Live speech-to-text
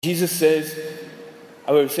Jesus says,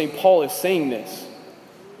 St. Paul is saying this.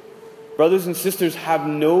 Brothers and sisters, have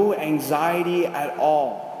no anxiety at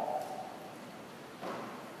all.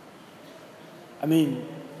 I mean,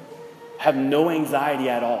 have no anxiety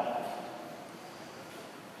at all.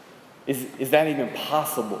 Is that even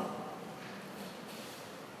possible?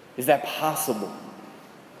 Is that possible?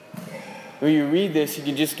 When you read this, you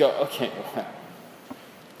can just go, okay,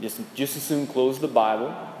 just as soon close the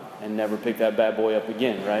Bible and never pick that bad boy up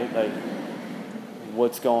again, right? Like,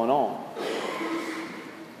 what's going on?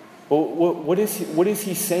 But what is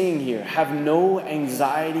he saying here? Have no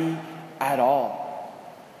anxiety at all.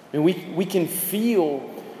 I mean, we can feel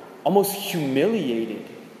almost humiliated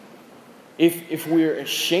if we're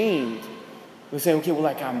ashamed. We say, okay, well,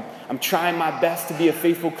 like I'm trying my best to be a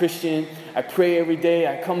faithful Christian. I pray every day.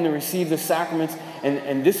 I come to receive the sacraments.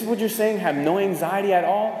 And this is what you're saying? Have no anxiety at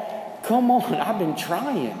all? Come on, I've been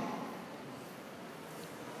trying.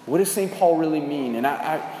 What does St. Paul really mean? And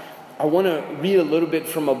I want to read a little bit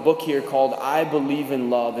from a book here called I Believe in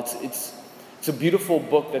Love. It's a beautiful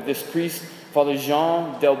book that this priest, Father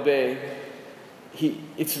Jean Delbé,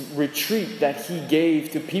 it's a retreat that he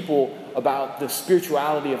gave to people about the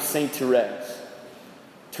spirituality of Saint Therese.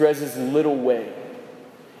 Therese's little way.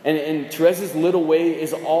 And Therese's little way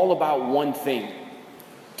is all about one thing: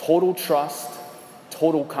 total trust,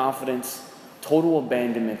 total confidence, total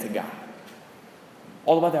abandonment to God.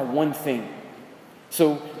 All about that one thing.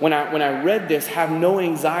 So when I read this, have no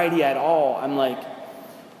anxiety at all, I'm like,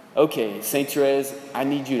 okay, Saint Therese, I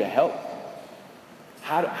need you to help.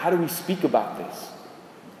 How do we speak about this?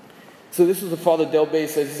 So this is what Father Delbé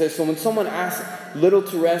says. He says, so when someone asked little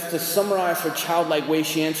Therese to summarize her childlike way,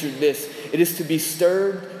 she answered this: it is to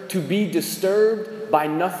be disturbed by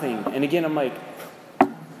nothing. And again, I'm like,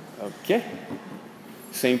 okay.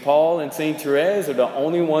 St. Paul and St. Therese are the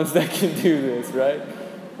only ones that can do this, right?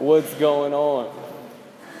 What's going on?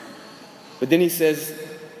 But then he says,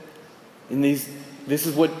 this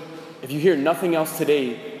is what, if you hear nothing else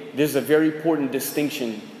today, there's a very important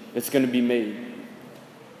distinction that's going to be made.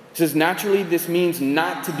 He says, naturally, this means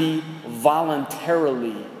not to be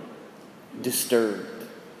voluntarily disturbed,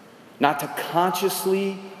 not to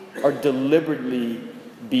consciously or deliberately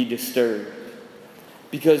be disturbed.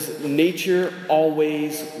 Because nature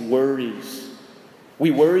always worries.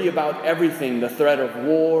 We worry about everything: the threat of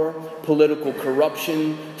war, political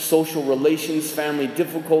corruption, social relations, family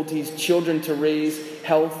difficulties, children to raise,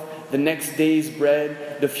 health, the next day's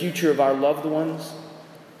bread, the future of our loved ones.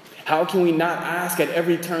 How can we not ask at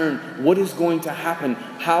every turn, what is going to happen?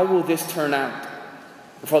 How will this turn out?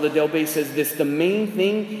 Father Delbé says this: the main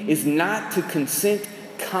thing is not to consent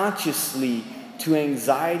consciously to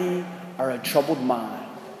anxiety or a troubled mind.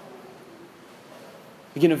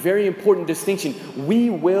 Again, a very important distinction. We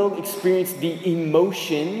will experience the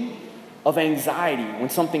emotion of anxiety when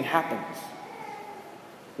something happens.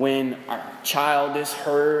 When our child is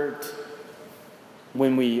hurt,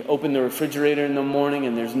 when we open the refrigerator in the morning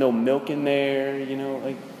and there's no milk in there,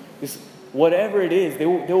 like this, whatever it is, there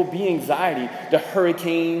will be anxiety. The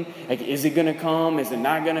hurricane, like, is it going to come? Is it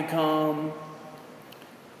not going to come?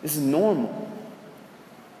 This is normal.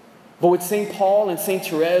 But what St. Paul and St.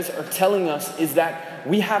 Therese are telling us is that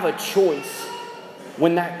we have a choice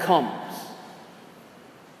when that comes.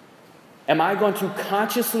 Am I going to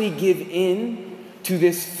consciously give in to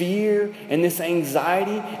this fear and this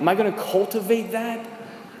anxiety? Am I going to cultivate that?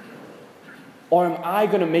 Or am I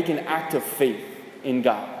going to make an act of faith in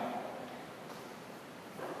God?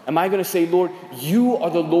 Am I going to say, Lord, you are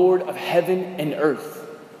the Lord of heaven and earth?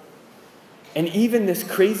 And even this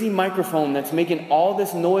crazy microphone that's making all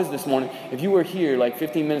this noise this morning, if you were here like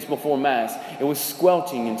 15 minutes before Mass, it was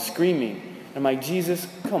squelching and screaming. And I'm like, Jesus,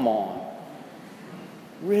 come on.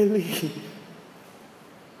 Really?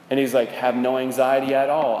 And he's like, have no anxiety at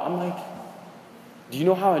all. I'm like, do you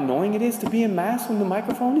know how annoying it is to be in Mass when the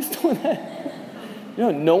microphone is doing that?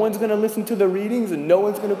 No one's going to listen to the readings and no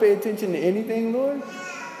one's going to pay attention to anything, Lord.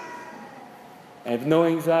 I have no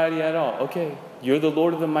anxiety at all. Okay, you're the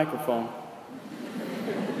Lord of the microphone.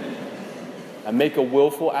 I make a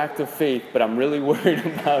willful act of faith, but I'm really worried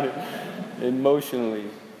about it emotionally.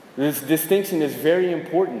 This distinction is very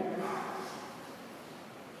important.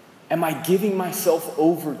 Am I giving myself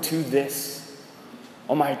over to this?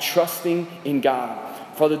 Am I trusting in God?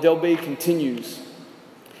 Father Delbé continues.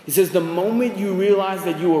 He says, the moment you realize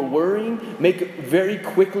that you are worrying, make very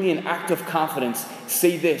quickly an act of confidence.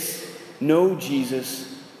 Say this: no,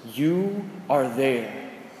 Jesus, you are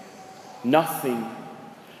there.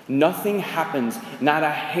 Nothing happens. Not a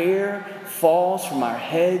hair falls from our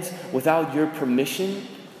heads without your permission.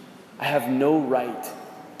 I have no right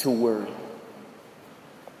to worry.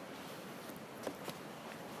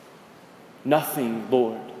 Nothing,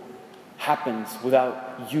 Lord, happens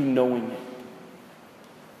without you knowing it.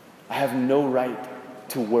 I have no right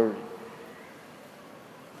to worry.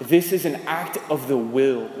 This is an act of the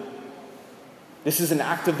will. This is an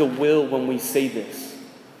act of the will when we say this.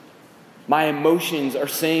 My emotions are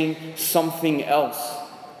saying something else.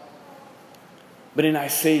 But then I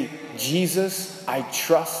say, Jesus, I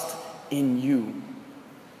trust in you.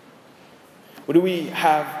 What do we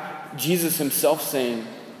have Jesus himself saying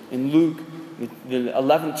in Luke, the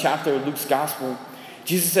 11th chapter of Luke's gospel?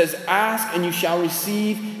 Jesus says, ask and you shall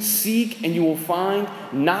receive, seek and you will find,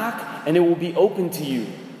 knock and it will be open to you.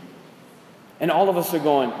 And all of us are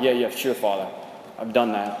going, yeah, sure, Father. I've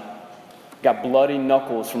done that. Got bloody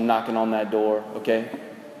knuckles from knocking on that door, okay?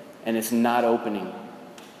 And it's not opening.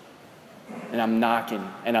 And I'm knocking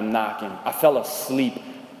and I'm knocking. I fell asleep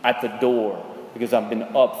at the door because I've been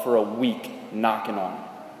up for a week knocking on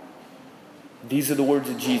it. These are the words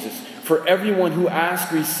of Jesus. For everyone who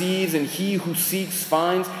asks receives, and he who seeks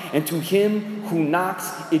finds, and to him who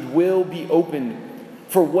knocks it will be opened.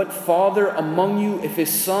 For what father among you, if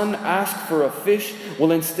his son asks for a fish,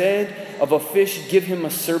 will instead of a fish give him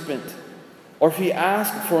a serpent? Or if he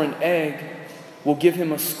asks for an egg, will give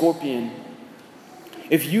him a scorpion?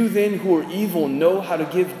 If you then who are evil know how to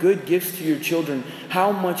give good gifts to your children,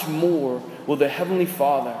 how much more will the Heavenly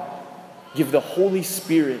Father give the Holy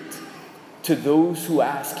Spirit to those who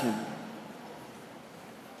ask him?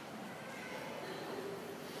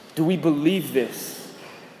 Do we believe this?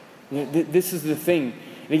 This is the thing.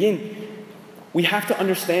 And again, we have to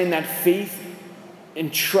understand that faith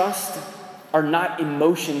and trust are not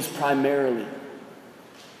emotions primarily.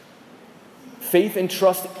 Faith and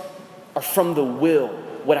trust are from the will,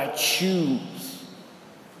 what I choose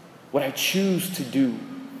to do,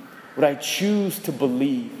 what I choose to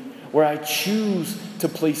believe, where I choose to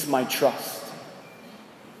place my trust.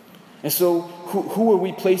 And so, who are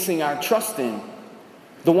we placing our trust in?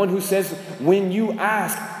 The one who says, when you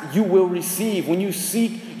ask, you will receive. When you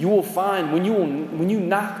seek, you will find. When you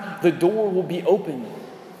knock, the door will be open.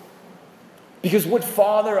 Because what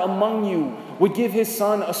father among you would give his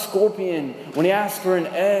son a scorpion when he asks for an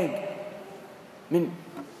egg? I mean,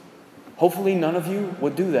 hopefully none of you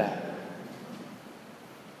would do that.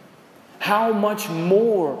 How much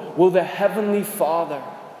more will the Heavenly Father,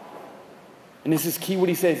 and this is key what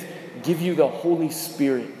he says, give you the Holy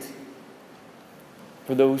Spirit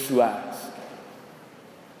for those who ask?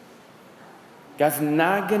 God's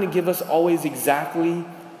not going to give us always exactly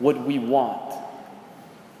what we want.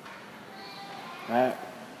 Right?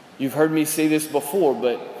 You've heard me say this before,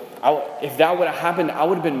 but if that would have happened, I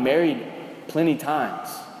would have been married plenty times.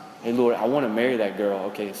 Hey, Lord, I want to marry that girl.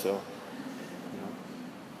 Okay, so.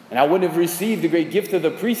 And I wouldn't have received the great gift of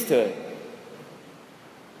the priesthood.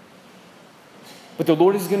 But the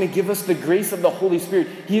Lord is going to give us the grace of the Holy Spirit.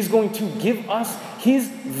 He is going to give us His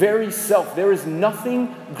very self. There is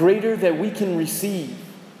nothing greater that we can receive.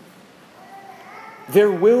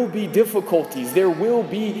 There will be difficulties. There will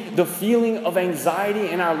be the feeling of anxiety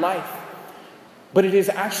in our life. But it is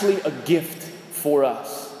actually a gift for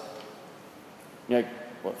us. You're like,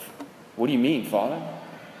 what do you mean, Father?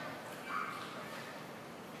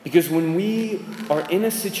 Because when we are in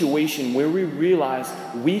a situation where we realize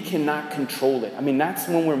we cannot control it, that's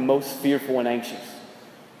when we're most fearful and anxious.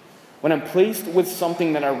 When I'm placed with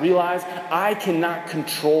something that I realize I cannot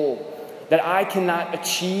control, that I cannot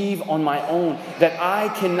achieve on my own, that I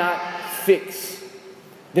cannot fix,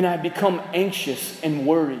 then I become anxious and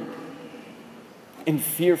worried and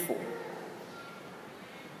fearful.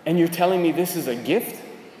 And you're telling me this is a gift?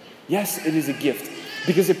 Yes, it is a gift.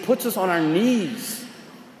 Because it puts us on our knees.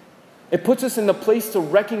 It puts us in the place to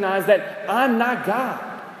recognize that I'm not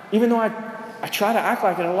God. Even though I try to act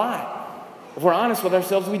like it a lot. If we're honest with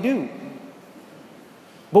ourselves, we do.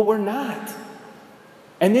 But we're not.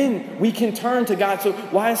 And then we can turn to God. So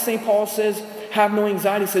why does St. Paul says, have no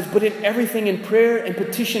anxiety, says, but in everything in prayer and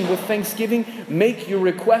petition with thanksgiving, make your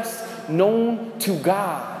requests known to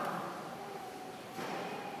God.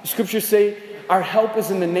 The scriptures say, our help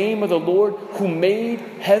is in the name of the Lord who made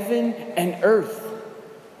heaven and earth.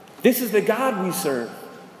 This is the God we serve.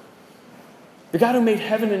 The God who made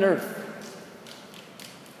heaven and earth.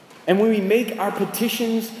 And when we make our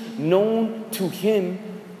petitions known to Him,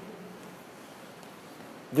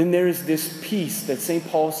 then there is this peace that St.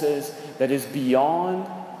 Paul says that is beyond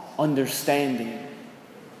understanding.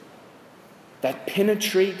 That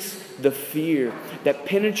penetrates the fear. That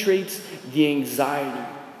penetrates the anxiety.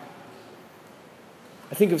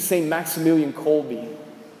 I think of St. Maximilian Kolbe.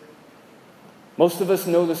 Most of us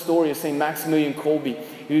know the story of St. Maximilian Kolbe.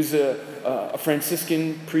 He was a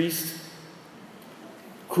Franciscan priest.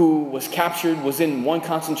 who was captured, was in one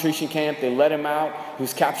concentration camp. They let him out. He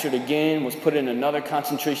was captured again, was put in another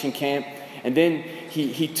concentration camp. And then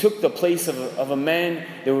he took the place of a man.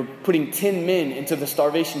 They were putting 10 men into the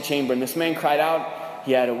starvation chamber. And this man cried out.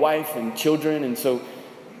 He had a wife and children. And so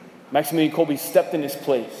Maximilian Kolbe stepped in his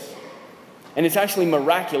place. And it's actually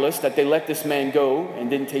miraculous that they let this man go and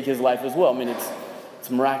didn't take his life as well. I mean, it's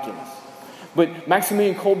miraculous. But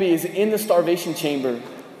Maximilian Kolbe is in the starvation chamber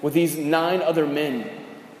with these 9 other men.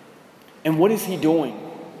 And what is he doing?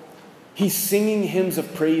 He's singing hymns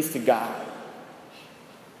of praise to God.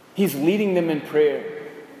 He's leading them in prayer.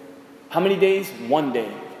 How many days? 1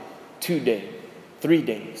 day, 2 days, 3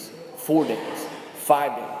 days, 4 days,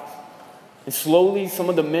 5 days. And slowly some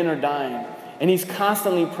of the men are dying. And he's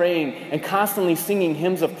constantly praying and constantly singing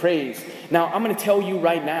hymns of praise. Now, I'm going to tell you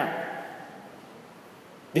right now.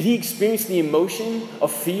 Did he experience the emotion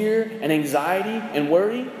of fear and anxiety and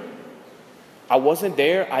worry? I wasn't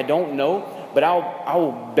there. I don't know. But I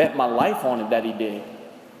will bet my life on it that he did.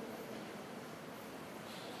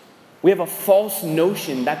 We have a false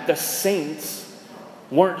notion that the saints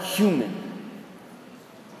weren't human.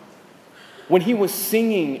 When he was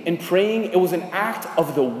singing and praying, it was an act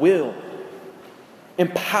of the will,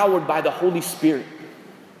 empowered by the Holy Spirit.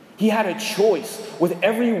 He had a choice with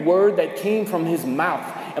every word that came from his mouth.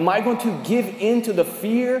 Am I going to give in to the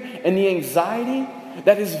fear and the anxiety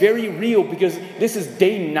that is very real, because this is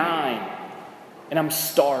day 9 and I'm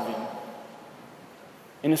starving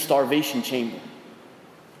in a starvation chamber,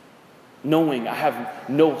 knowing I have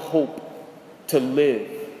no hope to live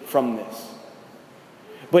from this.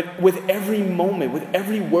 But with every moment, with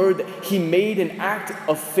every word, he made an act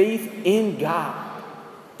of faith in God,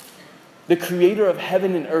 the creator of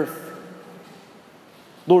heaven and earth.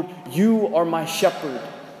 Lord, you are my shepherd.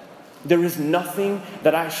 There is nothing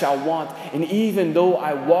that I shall want. And even though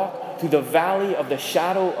I walk through the valley of the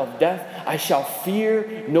shadow of death, I shall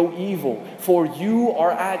fear no evil. For you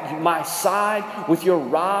are at my side with your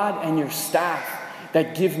rod and your staff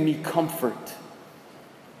that give me comfort.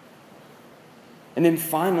 And then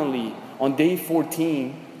finally, on day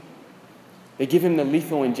 14, they give him the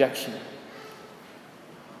lethal injection.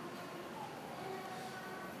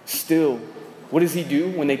 Still, what does he do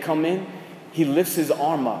when they come in? He lifts his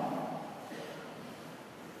arm up.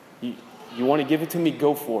 You want to give it to me?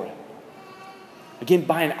 Go for it. Again,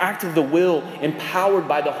 by an act of the will, empowered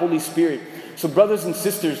by the Holy Spirit. So brothers and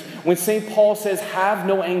sisters, when St. Paul says, have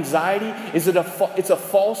no anxiety, it's a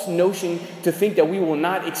false notion to think that we will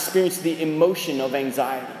not experience the emotion of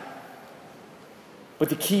anxiety. But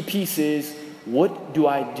the key piece is, what do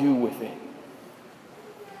I do with it?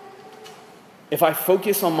 If I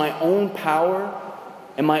focus on my own power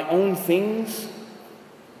and my own things,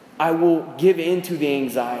 I will give in to the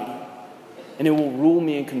anxiety, and it will rule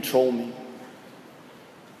me and control me.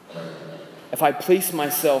 If I place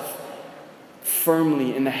myself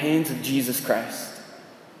firmly in the hands of Jesus Christ,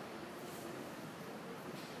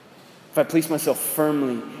 if I place myself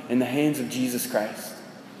firmly in the hands of Jesus Christ,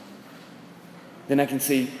 then I can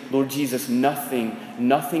say, Lord Jesus, nothing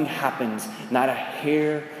happens, not a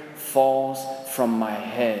hair falls from my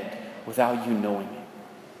head without you knowing it.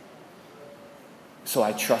 So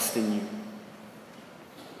I trust in you.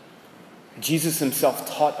 Jesus himself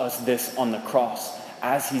taught us this on the cross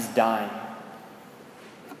as he's dying.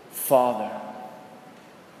 Father,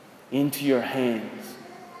 into your hands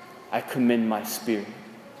I commend my spirit.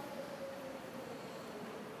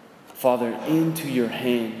 Father, into your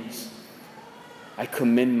hands I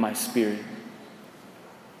commend my spirit.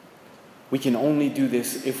 We can only do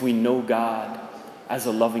this if we know God as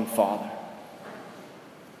a loving Father.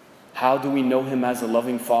 How do we know him as a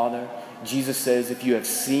loving Father? Jesus says, if you have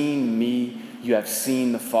seen me, you have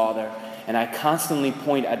seen the Father. And I constantly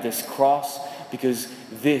point at this cross because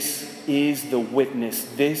this is the witness.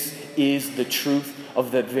 This is the truth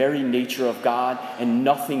of the very nature of God and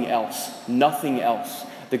nothing else. Nothing else.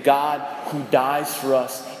 The God who dies for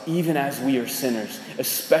us even as we are sinners.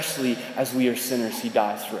 Especially as we are sinners, he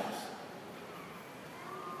dies for us.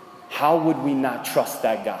 How would we not trust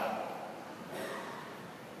that God?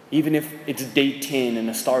 Even if it's day 10 in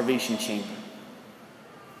a starvation chamber.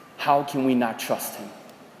 How can we not trust him?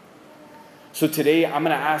 So today I'm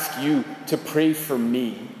going to ask you to pray for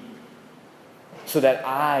me so that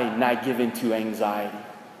I not give into anxiety,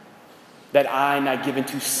 that I not give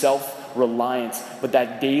into self-reliance, but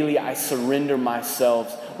that daily I surrender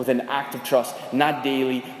myself with an act of trust. Not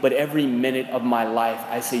daily, but every minute of my life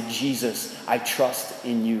I say, Jesus, I trust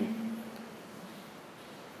in you.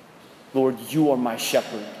 Lord, you are my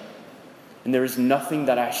shepherd, and there is nothing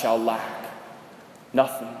that I shall lack.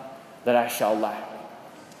 Nothing that I shall lack.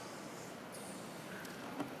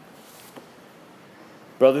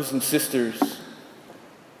 Brothers and sisters,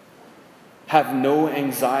 have no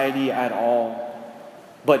anxiety at all,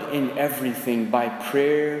 but in everything, by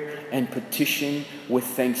prayer and petition with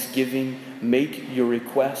thanksgiving, make your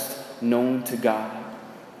request known to God.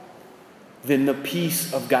 Then the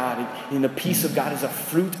peace of God, and the peace of God is a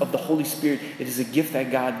fruit of the Holy Spirit. It is a gift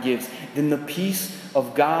that God gives. Then the peace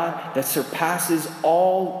of God that surpasses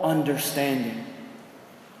all understanding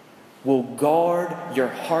will guard your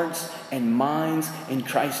hearts and minds in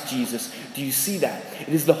Christ Jesus. Do you see that? It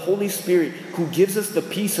is the Holy Spirit who gives us the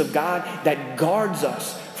peace of God that guards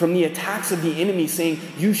us from the attacks of the enemy, saying,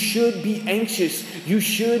 you should be anxious, you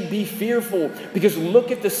should be fearful, because look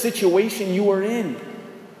at the situation you are in.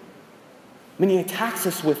 When he attacks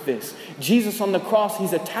us with this, Jesus on the cross,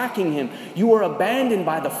 he's attacking him. You are abandoned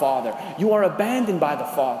by the Father. You are abandoned by the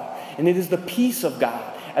Father. And it is the peace of God,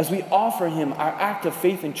 as we offer him our act of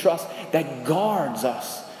faith and trust, that guards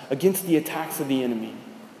us against the attacks of the enemy.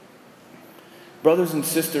 Brothers and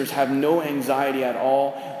sisters, have no anxiety at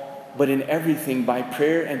all, but in everything, by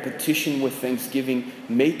prayer and petition with thanksgiving,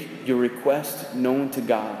 make your request known to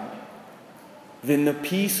God. Then the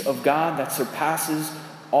peace of God that surpasses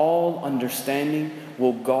all understanding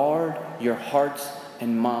will guard your hearts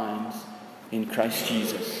and minds in Christ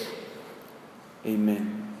Jesus.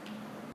 Amen.